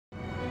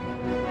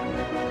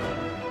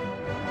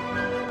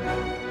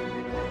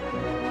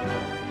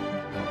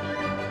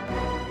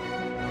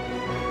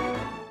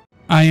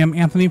I am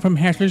Anthony from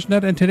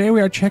HashlerNet, and today we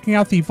are checking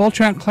out the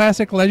Voltron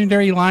Classic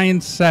Legendary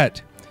Lion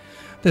set.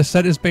 This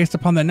set is based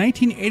upon the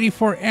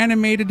 1984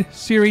 animated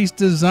series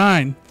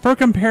design. For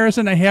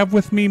comparison, I have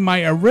with me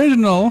my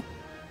original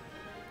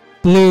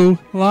Blue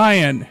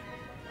Lion.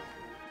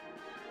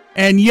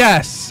 And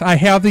yes, I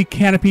have the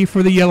canopy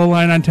for the yellow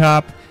line on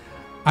top.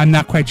 I'm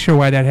not quite sure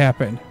why that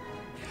happened.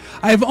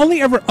 I've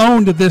only ever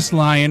owned this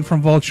lion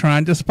from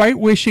Voltron, despite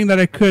wishing that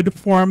I could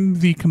form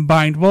the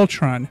combined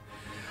Voltron.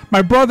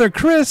 My brother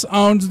Chris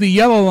owns the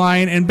yellow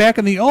lion, and back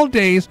in the old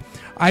days,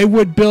 I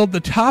would build the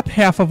top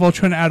half of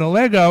Voltron out of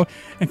Lego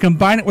and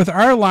combine it with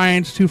our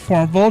lions to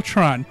form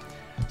Voltron.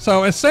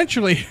 So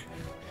essentially,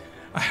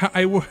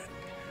 I would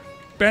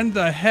bend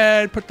the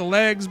head, put the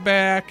legs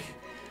back.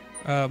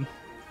 If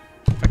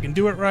I can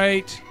do it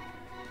right.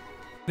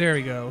 There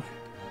we go.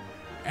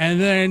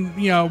 And then,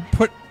 you know,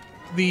 put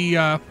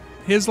the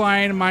his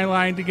lion and my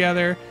lion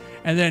together,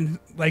 and then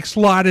like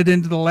slot it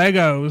into the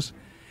Legos.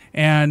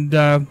 And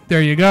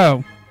there you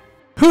go.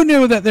 Who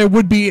knew that there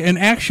would be an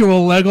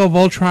actual Lego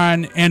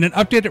Voltron and an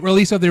updated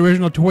release of the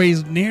original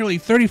toys nearly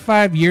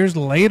 35 years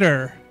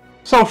later?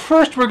 So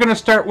first we're going to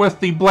start with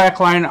the black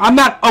lion. I'm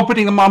not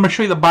opening them. I'm going to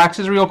show you the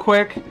boxes real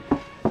quick.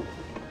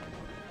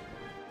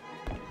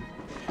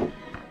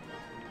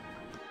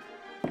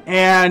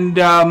 And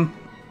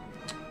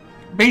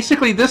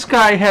basically this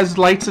guy has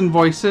lights and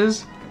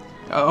voices.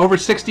 Over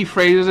 60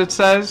 phrases it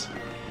says.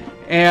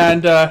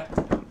 And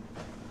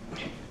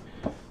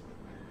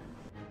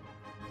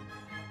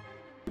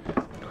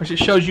of course,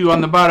 it shows you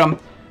on the bottom.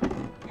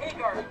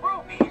 Hagar's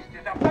Rubeast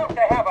is about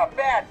to have a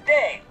bad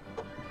day.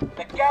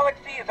 The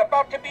galaxy is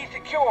about to be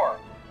secure.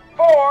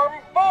 Form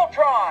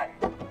Voltron.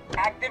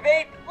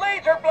 Activate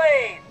Laser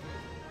Blades.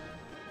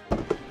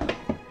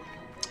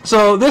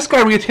 So this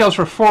guy retails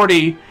for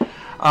 $40.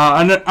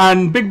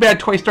 On Big Bad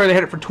Toy Store, they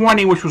had it for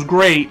 $20, which was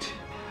great.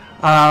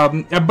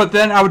 But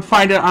then I would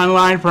find it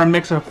online for a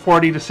mix of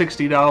 $40 to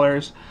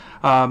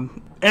 $60.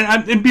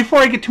 And before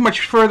I get too much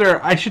further,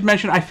 I should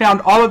mention I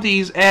found all of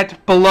these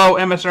at below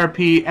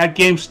MSRP at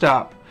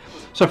GameStop.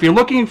 So if you're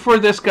looking for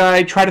this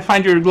guy, try to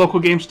find your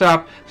local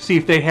GameStop, see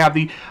if they have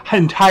the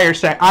entire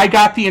set. I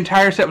got the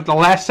entire set with the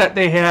last set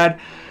they had,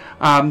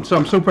 so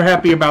I'm super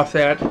happy about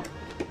that.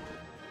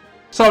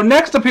 So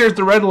next appears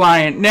the Red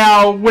Lion.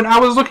 Now, when I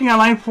was looking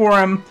online for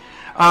him,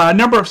 a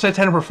number of sets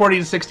had him for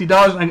 $40 to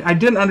 $60. I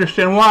didn't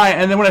understand why,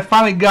 and then when I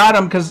finally got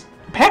him, because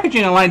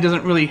packaging online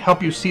doesn't really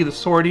help you see the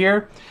sword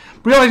here,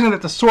 realizing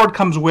that the sword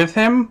comes with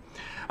him,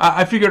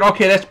 I figured,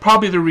 okay, that's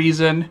probably the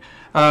reason.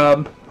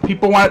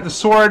 People wanted the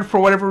sword for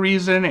whatever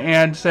reason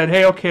and said,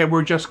 hey, okay,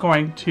 we're just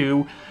going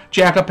to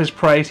jack up his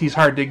price. He's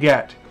hard to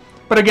get.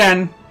 But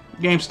again,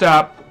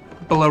 GameStop,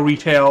 below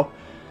retail.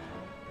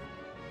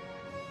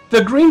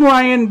 The Green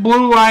Lion,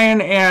 Blue Lion,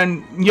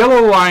 and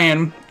Yellow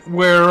Lion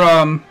were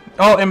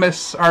all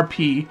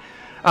MSRP.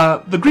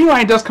 The Green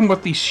Lion does come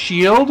with the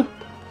shield.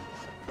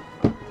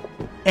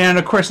 And,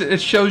 of course,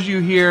 it shows you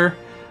here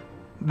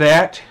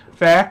that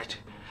fact.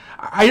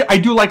 I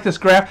do like this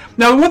graph.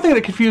 Now, one thing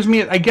that confused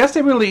me is I guess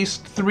they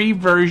released 3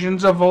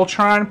 versions of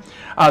Voltron.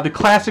 The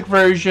classic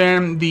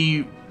version,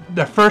 the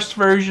first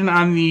version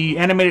on the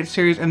animated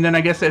series, and then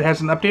I guess it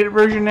has an updated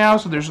version now,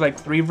 so there's like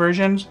 3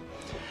 versions.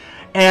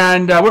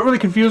 And what really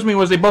confused me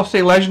was they both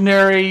say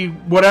legendary,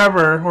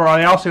 whatever, or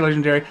they all say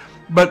legendary,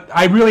 but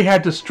I really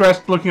had to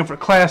stress looking for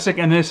classic,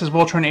 and this is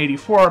Voltron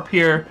 84 up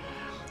here.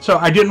 So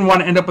I didn't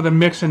want to end up with a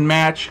mix and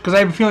match, because I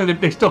have a feeling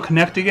that they still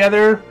connect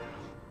together,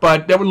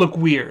 but that would look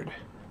weird.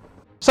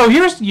 So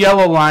here's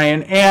Yellow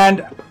Lion,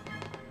 and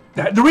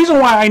the reason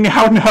why I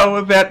now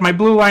know that my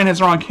Blue Lion has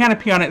the wrong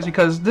canopy on it is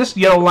because this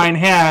Yellow Lion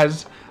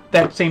has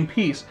that same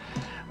piece.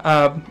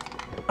 I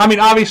mean,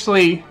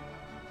 obviously,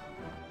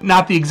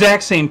 not the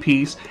exact same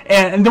piece.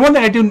 And the one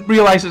thing I didn't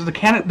realize is the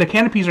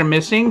canopies are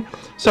missing.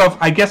 So if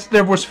I guess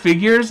there was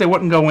figures, they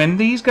wouldn't go in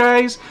these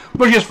guys,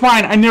 which is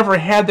fine. I never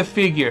had the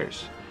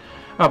figures.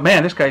 Oh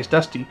man, this guy's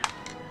dusty.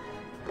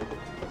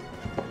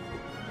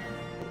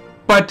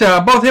 But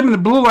both him and the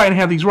Blue Lion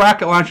have these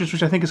rocket launchers,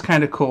 which I think is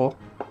kind of cool.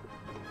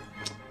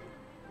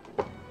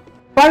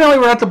 Finally,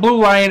 we're at the Blue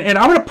Lion, and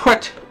I'm going to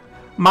put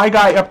my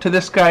guy up to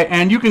this guy,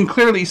 and you can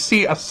clearly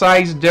see a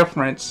size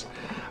difference.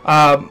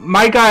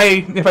 My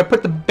guy, if I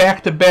put the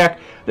back to back,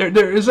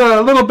 there is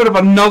a little bit of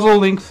a muzzle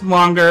length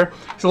longer.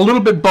 It's a little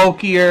bit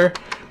bulkier,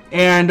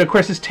 and of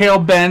course his tail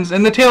bends,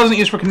 and the tail isn't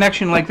used for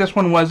connection like this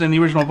one was in the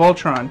original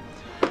Voltron.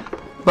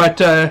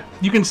 But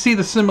you can see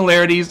the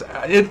similarities.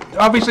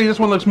 Obviously, this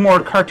one looks more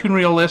cartoon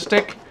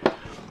realistic.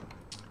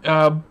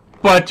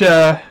 But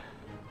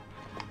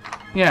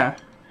yeah,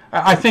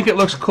 I think it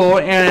looks cool,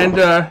 and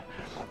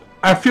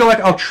I feel like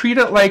I'll treat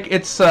it like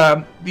it's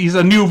these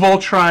are new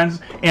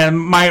Voltrons, and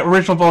my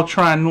original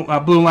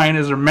Voltron Blue Lion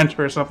is their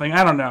mentor or something.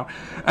 I don't know.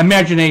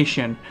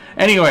 Imagination.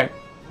 Anyway,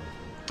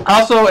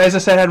 also, as I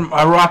said, I had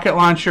a rocket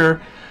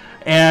launcher,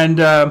 and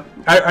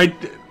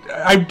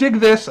I dig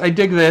this. I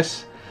dig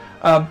this.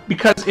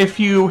 Because if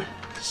you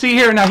see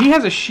here, now he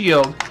has a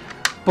shield,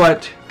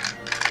 but,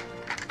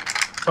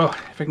 oh,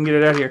 if I can get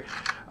it out here,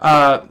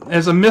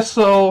 as a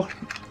missile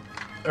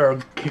or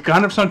a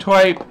gun of some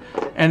type,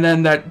 and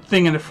then that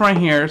thing in the front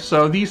here.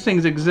 So these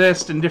things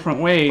exist in different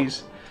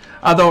ways.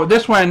 Although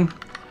this one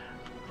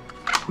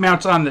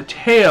mounts on the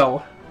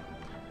tail,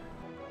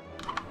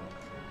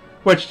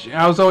 which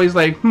I was always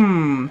like,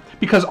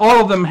 because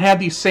all of them had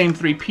these same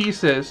 3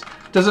 pieces.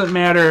 Doesn't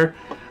matter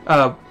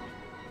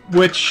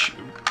which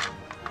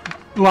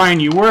line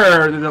you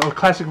were, the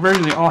classic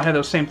version, they all had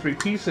those same 3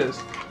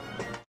 pieces.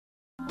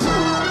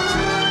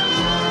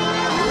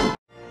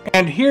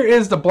 And here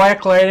is the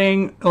Black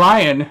Lion,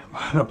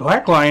 the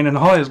Black Lion in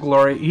all his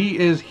glory. He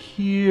is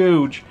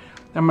huge.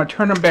 I'm going to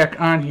turn him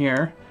back on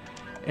here,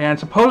 and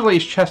supposedly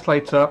his chest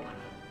lights up.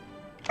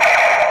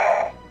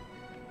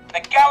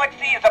 The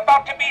galaxy is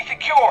about to be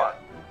secure.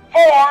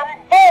 Form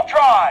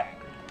Voltron!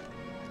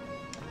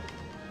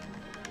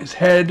 His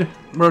head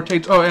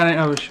rotates. Oh, and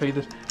I will show you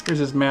this. Here's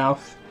his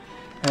mouth.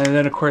 And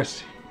then, of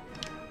course,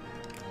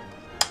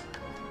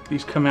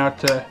 these come out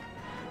to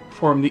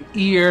form the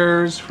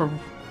ears for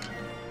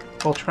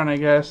Voltron, I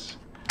guess.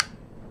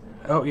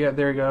 Oh, yeah,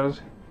 there he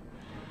goes.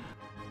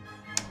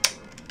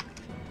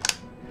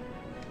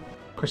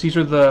 Of course, these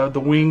are the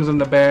wings on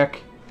the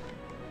back.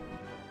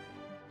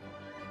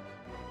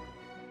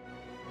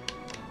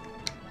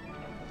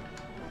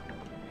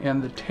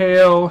 And the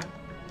tail.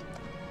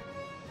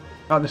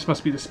 Oh, this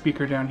must be the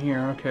speaker down here.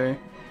 Okay.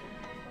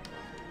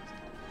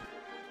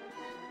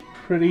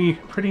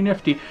 Pretty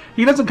nifty.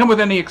 He doesn't come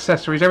with any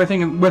accessories.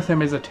 Everything with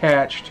him is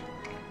attached.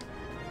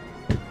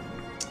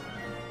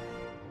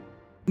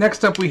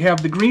 Next up we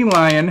have the Green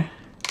Lion.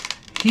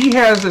 He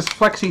has this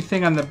flexy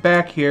thing on the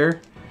back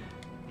here.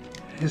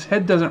 His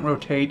head doesn't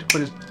rotate, but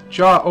his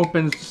jaw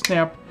opens to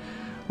snap,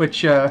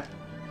 which I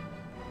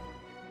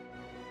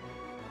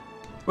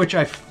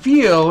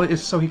feel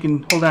is so he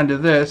can hold on to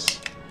this.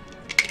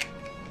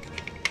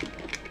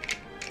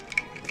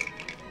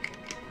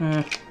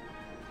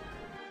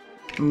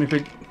 If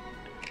it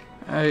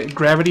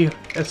gravity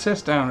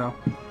assist, I don't know.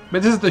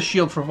 But this is the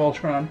shield for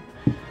Voltron.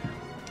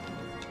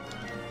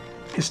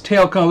 His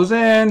tail goes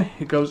in,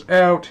 it goes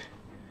out.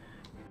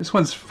 This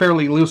one's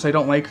fairly loose. I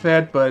don't like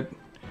that, but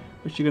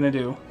what you gonna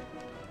do?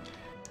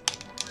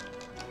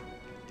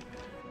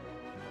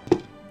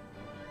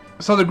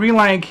 So the Green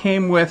Lion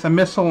came with a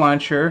missile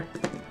launcher.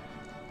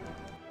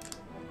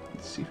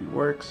 Let's see if he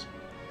works.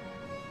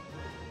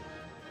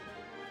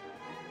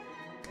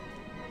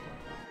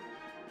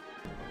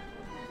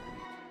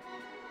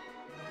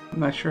 I'm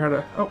not sure how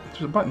to... Oh,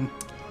 there's a button.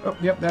 Oh,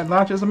 yep, that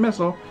launches a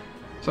missile.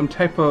 Some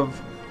type of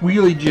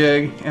wheelie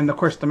jig, and of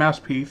course the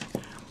mouthpiece.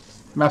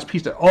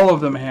 Mouthpiece that all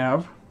of them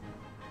have.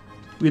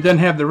 We then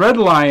have the Red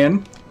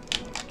Lion.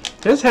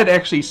 His head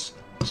actually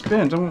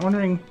spins. I'm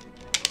wondering...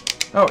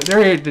 Oh, there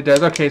it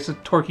does. Okay, so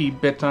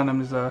torquey bit on him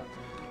is a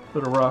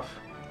little rough.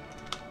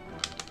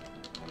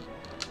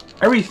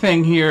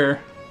 Everything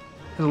here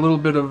has a little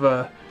bit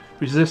of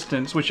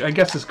resistance, which I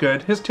guess is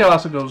good. His tail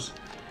also goes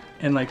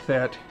in like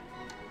that.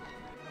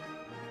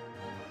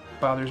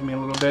 Bothers me a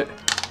little bit.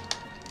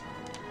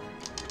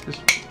 It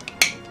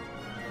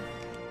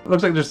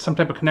looks like there's some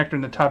type of connector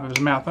in the top of his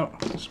mouth. Oh,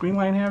 does the Green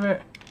Lion have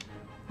it?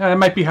 No, that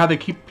might be how they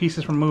keep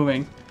pieces from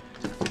moving.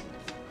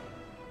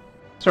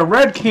 So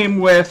Red came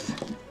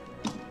with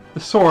the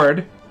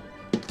sword.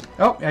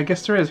 Oh, I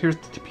guess there is. Here's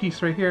the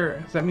piece right here.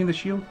 Does that mean the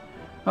shield?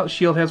 Oh, the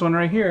shield has one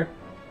right here.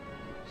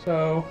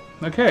 So,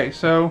 okay,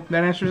 so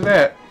that answers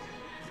that.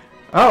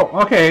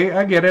 Oh, okay,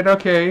 I get it.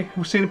 Okay,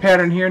 we see the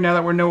pattern here now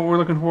that we know what we're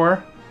looking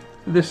for.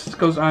 This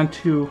goes on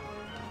to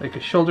like a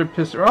shoulder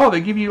pistol. Oh,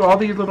 they give you all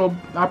these little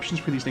options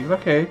for these things.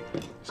 Okay,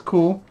 it's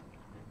cool.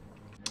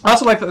 I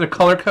also like that they're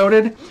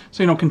color-coded,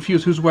 so you don't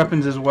confuse whose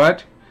weapons is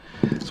what.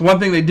 So one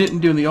thing they didn't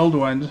do in the old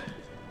ones.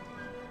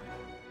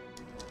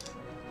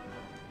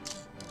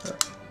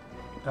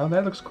 Oh,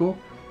 that looks cool.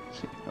 Let's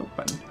see. Oh,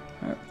 button.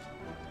 Right.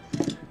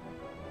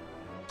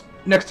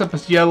 Next up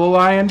is Yellow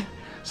Lion.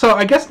 So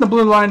I guess in the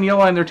Blue Lion and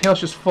Yellow Lion, their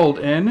tails just fold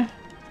in.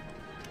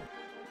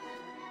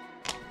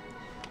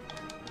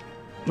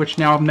 Which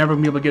now I'm never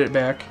going to be able to get it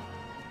back.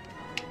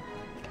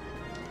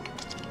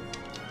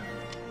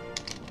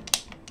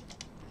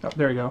 Oh,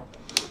 there we go.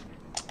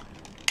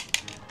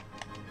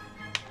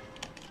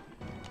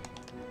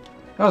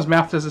 Oh, his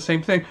mouth does the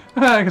same thing.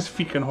 I guess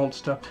feet can hold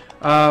stuff.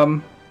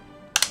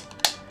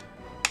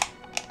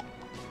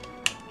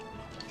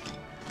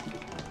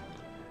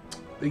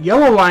 The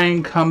Yellow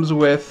Lion comes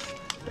with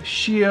a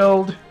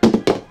shield,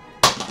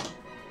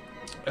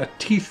 a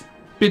teeth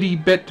bitty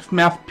bit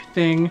mouth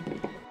thing,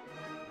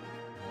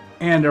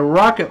 and a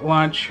rocket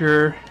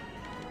launcher.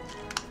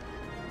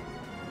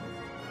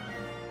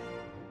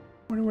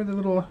 I wonder where the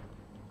little...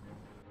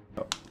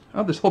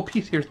 Oh, this whole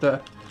piece here's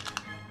the...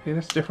 Okay,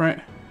 that's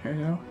different. There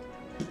you go.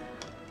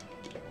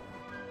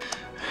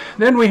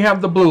 Then we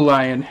have the Blue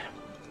Lion.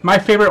 My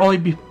favorite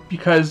only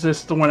because this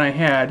is the one I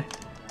had.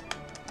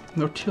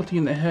 No tilting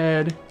in the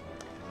head.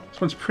 This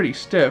one's pretty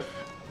stiff.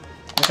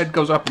 The head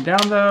goes up and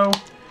down though.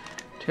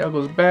 Tail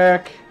goes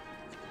back.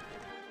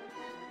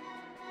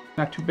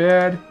 Not too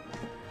bad.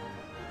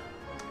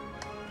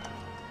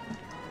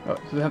 Oh,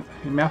 is that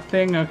a mouth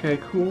thing? Okay,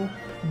 cool.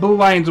 Blue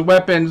Lion's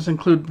weapons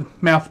include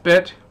mouth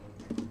bit,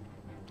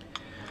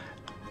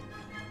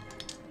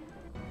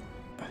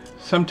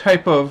 some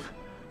type of,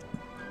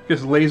 I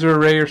guess, laser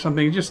array or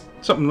something. Just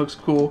something looks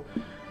cool,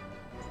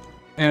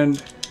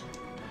 and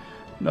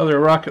another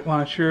rocket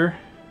launcher.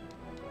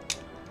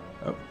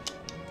 Oh,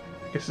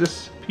 I guess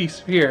this piece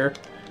here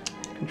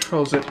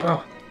controls it.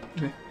 Oh,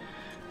 okay.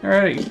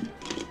 Alrighty.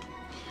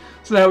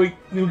 So now we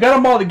got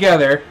them all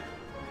together.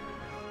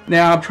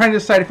 Now I'm trying to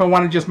decide if I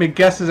want to just make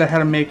guesses at how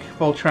to make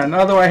Voltron.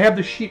 Although I have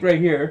the sheet right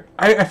here.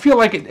 I feel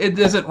like it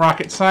isn't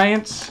rocket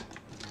science.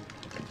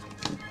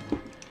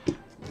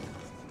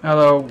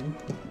 Although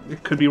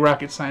it could be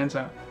rocket science.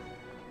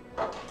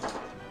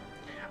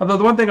 Although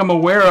the one thing I'm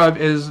aware of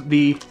is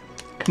the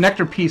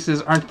connector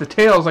pieces aren't the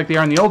tails like they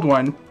are in the old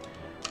one.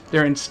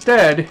 They're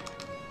instead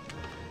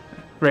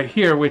right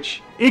here,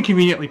 which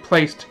inconveniently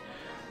placed.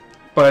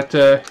 But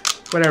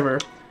whatever.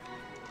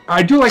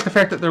 I do like the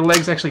fact that their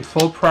legs actually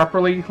fold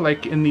properly,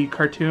 like in the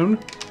cartoon.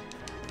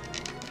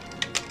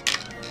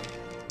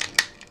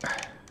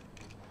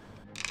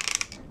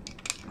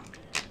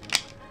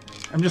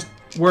 I'm just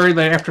worried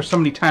that after so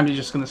many times, it's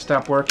just going to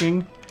stop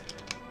working.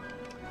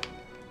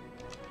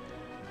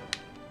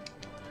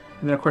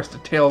 And then, of course, the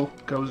tail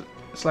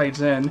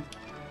slides in.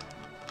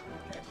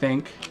 I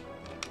think.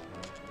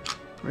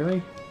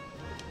 Really?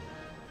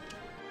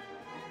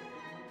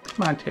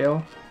 Come on,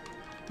 tail.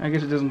 I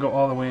guess it doesn't go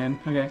all the way in.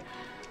 Okay.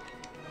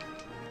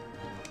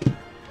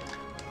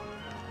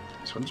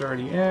 This one's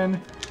already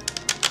in.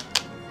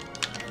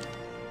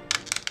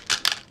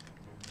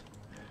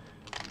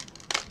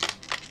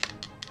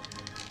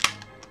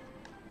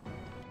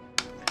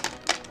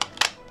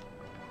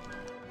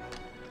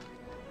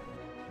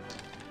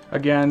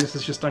 Again, this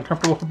is just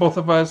uncomfortable for both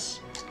of us.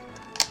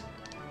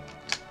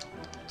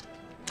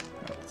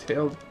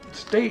 Tail,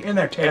 stay in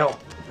there, tail.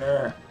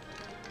 There.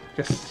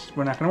 Guess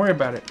we're not going to worry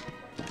about it.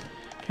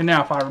 Okay,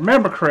 now if I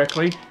remember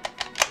correctly,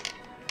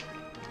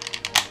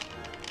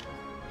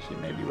 see,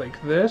 maybe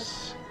like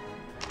this.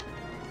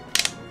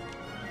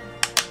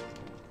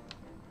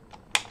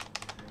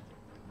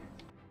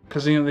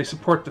 Because, you know, they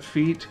support the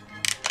feet.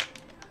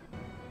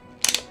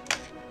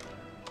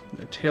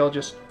 The tail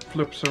just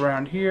flips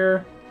around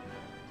here.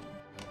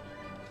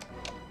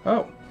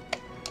 Oh,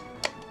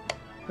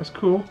 that's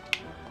cool.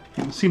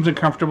 It seems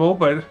uncomfortable,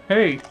 but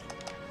hey,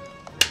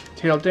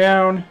 tail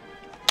down.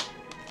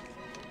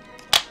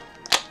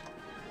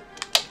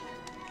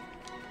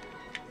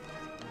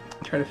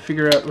 Try to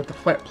figure out what the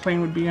flat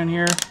plane would be on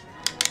here.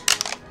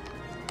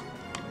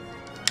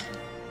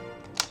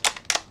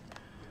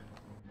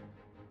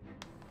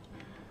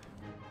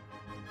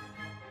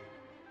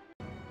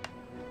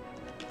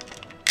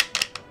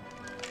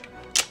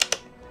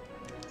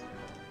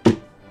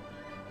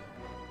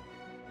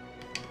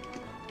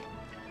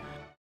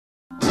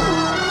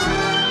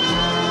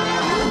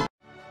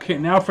 Okay,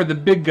 now for the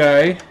big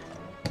guy.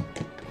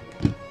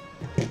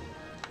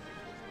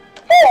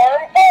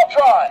 Form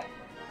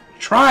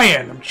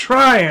Voltron! I'm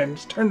trying.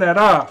 Just turn that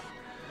off.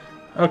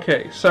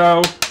 Okay,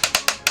 so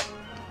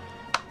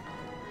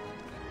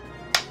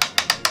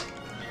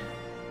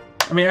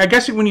I mean, I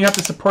guess when you have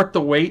to support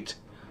the weight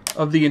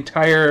of the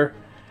entire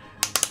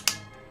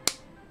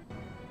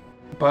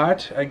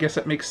bot, I guess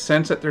it makes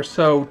sense that they're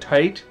so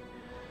tight.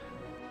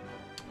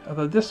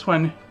 Although this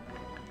one,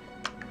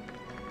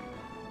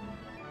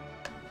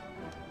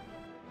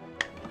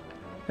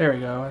 there we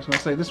go. I was going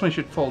to say this one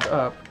should fold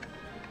up.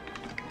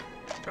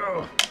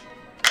 Oh.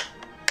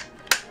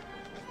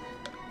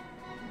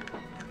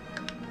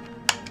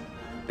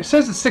 It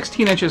says it's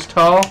 16 inches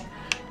tall.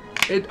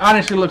 It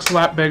honestly looks a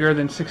lot bigger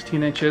than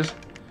 16 inches,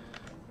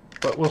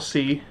 but we'll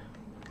see.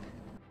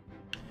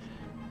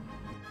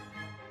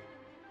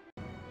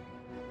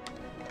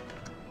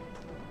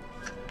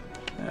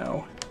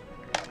 Now,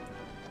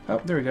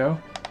 oh, there we go.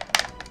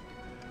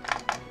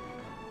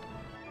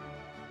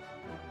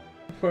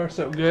 So far,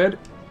 so good.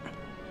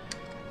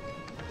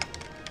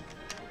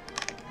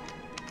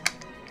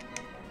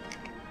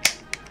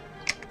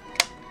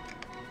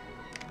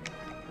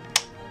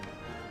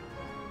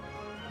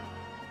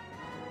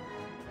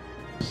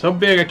 So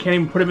big I can't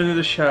even put him into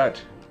the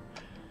shot.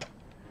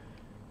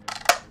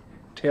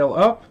 Tail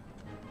up.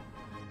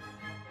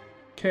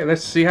 Okay,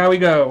 let's see how we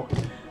go.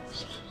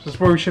 This is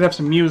where we should have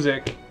some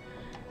music.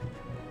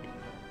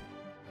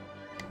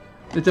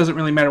 It doesn't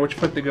really matter which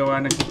foot they go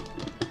on.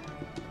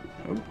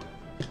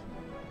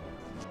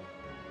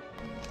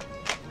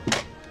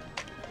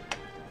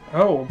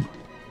 Oh.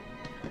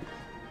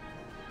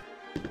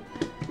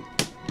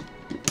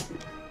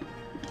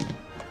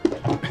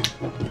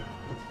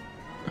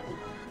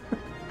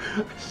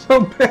 So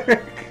big.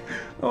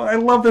 Oh, I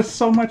love this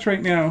so much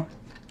right now.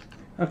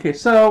 Okay,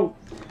 so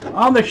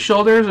on the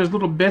shoulders there's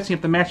little bits, you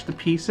have to match the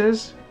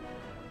pieces.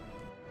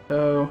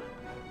 So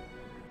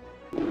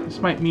this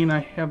might mean I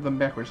have them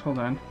backwards. Hold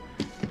on.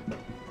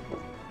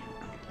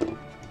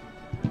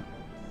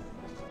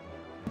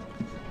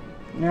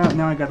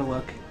 Now I gotta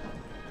look.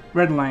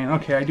 Red line.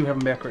 Okay, I do have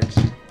them backwards.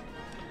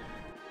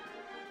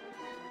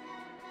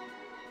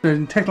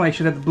 And technically I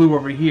should have the blue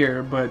over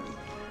here, but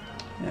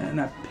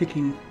not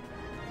picking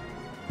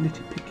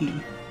nitty picky.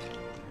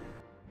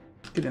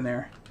 Get in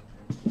there.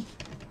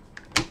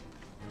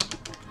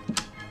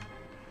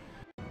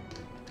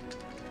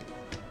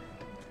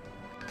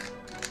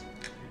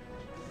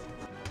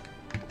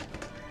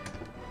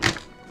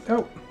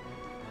 Oh.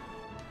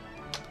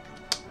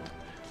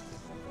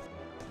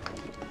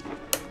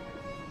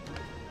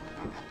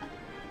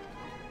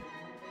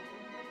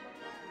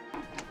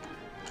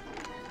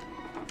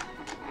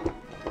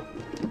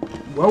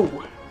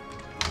 Whoa.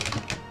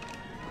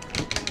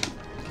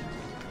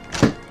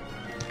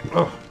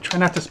 Oh, try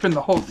not to spin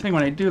the whole thing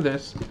when I do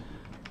this.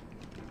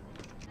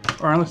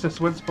 Or unless that's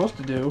what it's supposed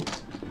to do.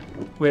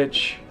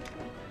 Which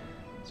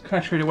is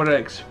contrary to what I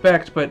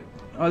expect, but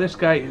oh, this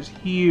guy is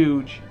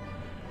huge.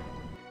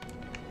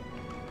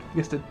 I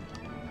guess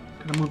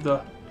gotta move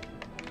the...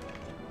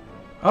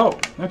 Oh,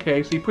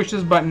 okay, so you push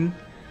this button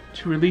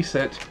to release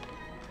it.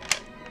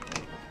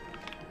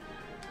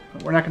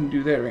 But we're not gonna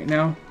do that right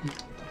now.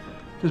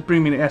 Just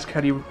bring me to ask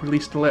how do you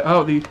release the leg.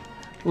 Oh, the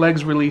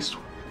legs released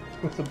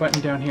with the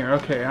button down here.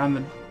 Okay,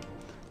 on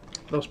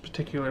those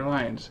particular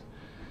lines.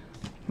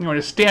 You want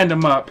to stand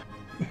them up.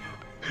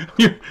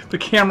 The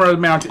camera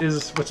mount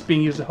is what's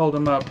being used to hold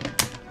him up.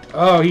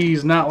 Oh,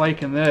 he's not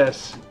liking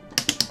this.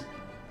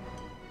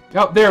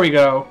 Oh, there we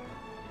go.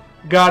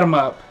 Got him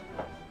up.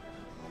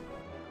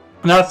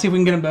 Now let's see if we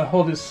can get him to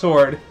hold his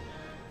sword.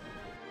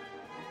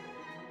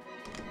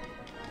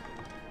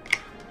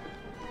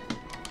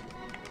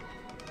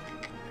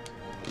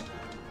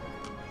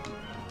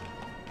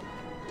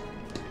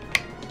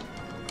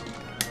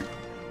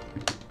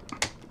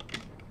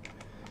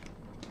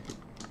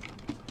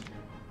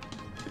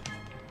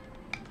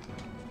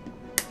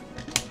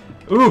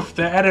 Oof,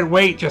 the added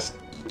weight just...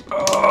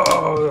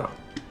 Oh!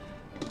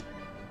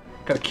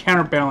 Gotta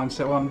counterbalance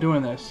it while I'm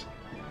doing this.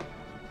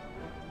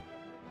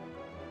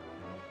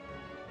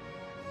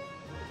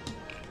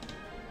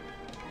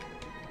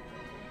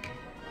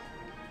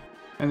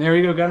 And there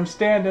we go, got him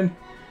standing.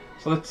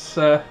 So let's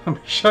let me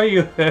show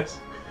you this.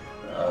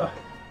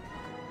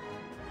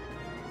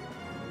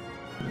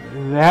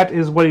 That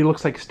is what he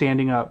looks like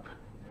standing up.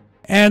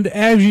 And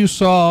as you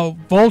saw,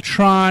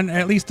 Voltron,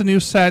 at least the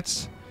new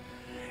sets,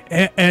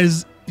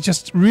 as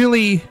just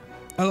really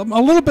a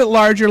little bit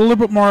larger, a little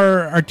bit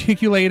more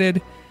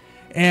articulated,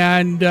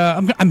 and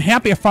I'm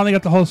happy I finally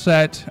got the whole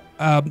set.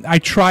 I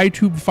tried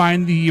to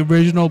find the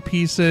original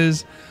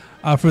pieces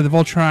for the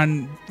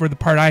Voltron for the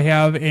part I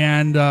have,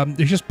 and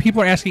there's just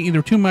people are asking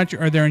either too much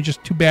or they're in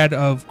just too bad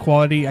of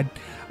quality.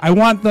 I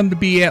want them to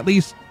be at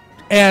least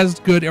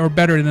as good or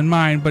better than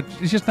mine, but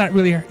it's just not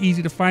really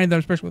easy to find them,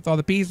 especially with all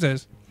the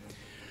pieces.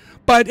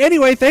 But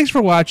anyway, thanks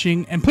for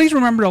watching, and please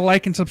remember to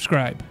like and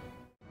subscribe.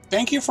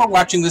 Thank you for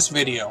watching this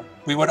video.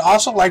 We would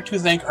also like to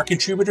thank our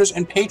contributors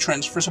and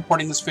patrons for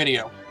supporting this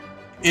video.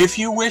 If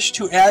you wish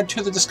to add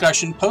to the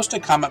discussion, post a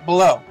comment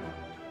below.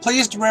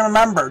 Please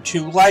remember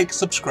to like,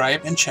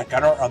 subscribe, and check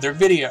out our other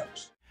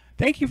videos.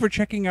 Thank you for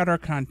checking out our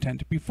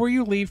content. Before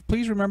you leave,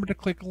 please remember to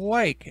click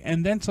like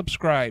and then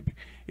subscribe.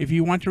 If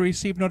you want to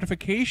receive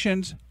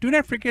notifications, do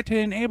not forget to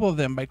enable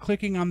them by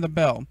clicking on the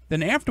bell.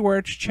 Then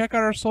afterwards, check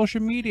out our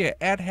social media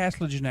at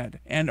HaslageNet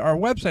and our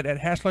website at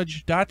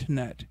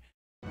haslage.net.